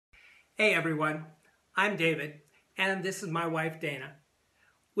Hey everyone, I'm David, and this is my wife Dana.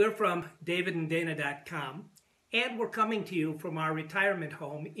 We're from DavidnDana.com, and we're coming to you from our retirement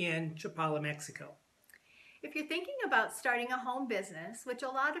home in Chapala, Mexico. If you're thinking about starting a home business, which a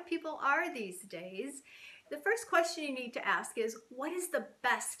lot of people are these days, the first question you need to ask is, what is the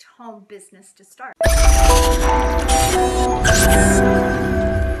best home business to start?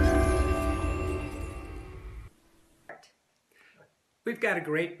 We've got a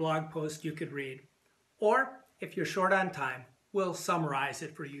great blog post you could read, or if you're short on time, we'll summarize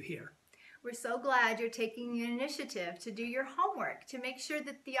it for you here. We're so glad you're taking the initiative to do your homework to make sure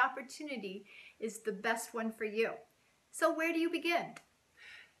that the opportunity is the best one for you. So where do you begin?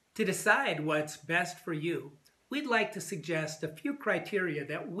 To decide what's best for you, we'd like to suggest a few criteria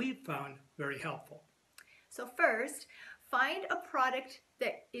that we've found very helpful. So first, find a product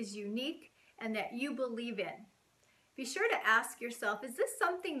that is unique and that you believe in. Be sure to ask yourself, is this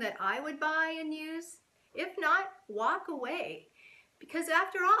something that I would buy and use? If not, walk away. Because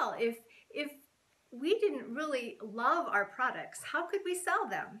after all, if we didn't really love our products, how could we sell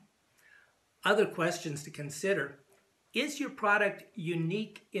them? Other questions to consider. Is your product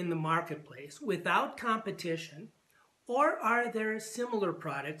unique in the marketplace without competition, or are there similar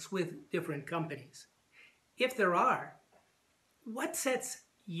products with different companies? If there are, what sets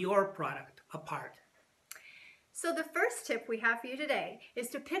your product apart? So the first tip we have for you today is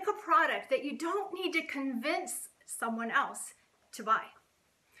to pick a product that you don't need to convince someone else to buy.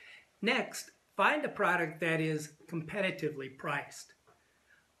 Next, find a product that is competitively priced.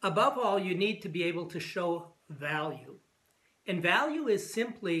 Above all, you need to be able to show value. And value is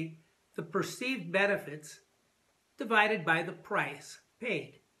simply the perceived benefits divided by the price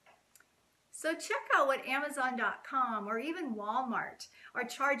paid. So check out what Amazon.com or even Walmart are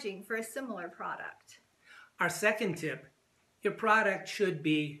charging for a similar product. Our second tip, your product should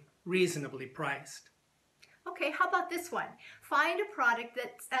be reasonably priced. Okay, how about this one? Find a product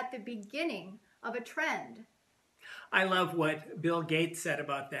that's at the beginning of a trend. I love what Bill Gates said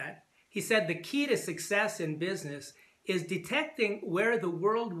about that. He said the key to success in business is detecting where the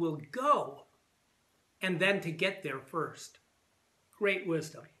world will go and then to get there first. Great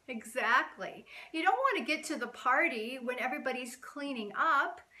wisdom. Exactly. You don't want to get to the party when everybody's cleaning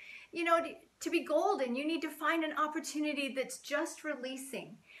up. You know, to be golden, you need to find an opportunity that's just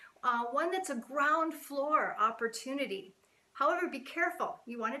releasing, one that's a ground floor opportunity. However, be careful.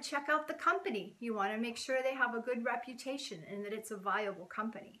 You want to check out the company. You want to make sure they have a good reputation and that it's a viable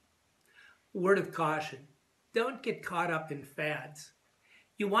company. Word of caution, don't get caught up in fads.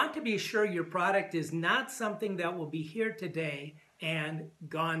 You want to be sure your product is not something that will be here today and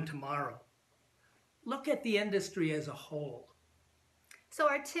gone tomorrow. Look at the industry as a whole. So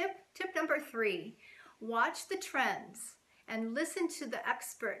our tip number 3, watch the trends and listen to the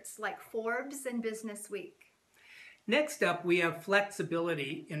experts like Forbes and Business Week. Next up, we have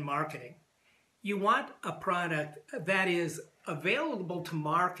flexibility in marketing. You want a product that is available to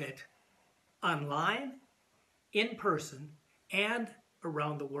market online, in person, and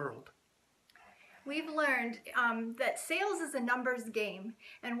around the world. We've learned that sales is a numbers game,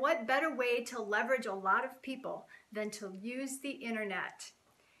 and what better way to leverage a lot of people than to use the internet?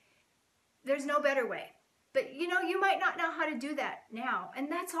 There's no better way. But you might not know how to do that now,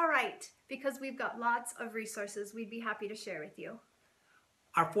 and that's all right, because we've got lots of resources we'd be happy to share with you.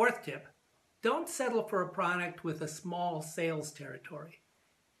 Our fourth tip, don't settle for a product with a small sales territory.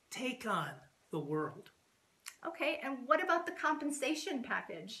 Take on the world. Okay, and what about the compensation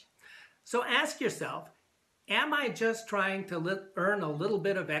package? So ask yourself, am I just trying to earn a little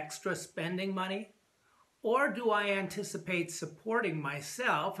bit of extra spending money? Or do I anticipate supporting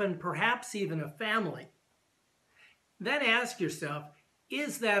myself and perhaps even a family? Then ask yourself,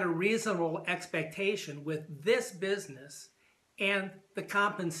 is that a reasonable expectation with this business and the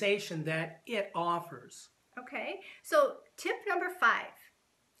compensation that it offers? Okay, so tip number 5,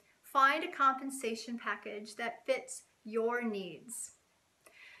 find a compensation package that fits your needs.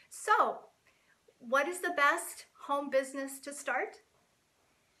 So, what is the best home business to start?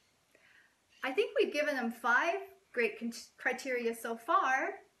 I think we've given them 5 great criteria so far.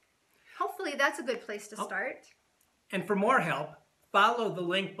 Hopefully that's a good place to start. And for more help, follow the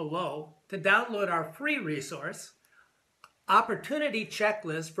link below to download our free resource, Opportunity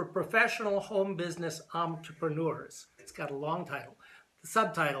Checklist for Professional Home Business Entrepreneurs. It's got a long title. The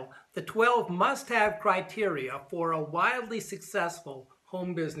subtitle, The 12 Must-Have Criteria for a Wildly Successful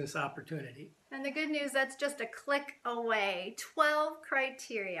Home Business Opportunity. And the good news, that's just a click away. 12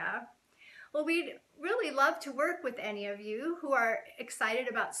 criteria. Well, we'd really love to work with any of you who are excited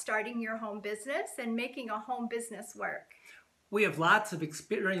about starting your home business and making a home business work. We have lots of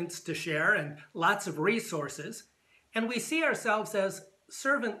experience to share and lots of resources, and we see ourselves as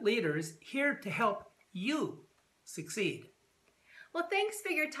servant leaders here to help you succeed. Well, thanks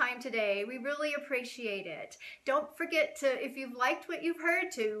for your time today. We really appreciate it. Don't forget to, if you've liked what you've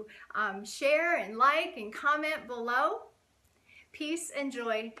heard, to share and like and comment below. Peace and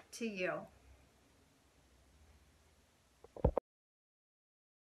joy to you.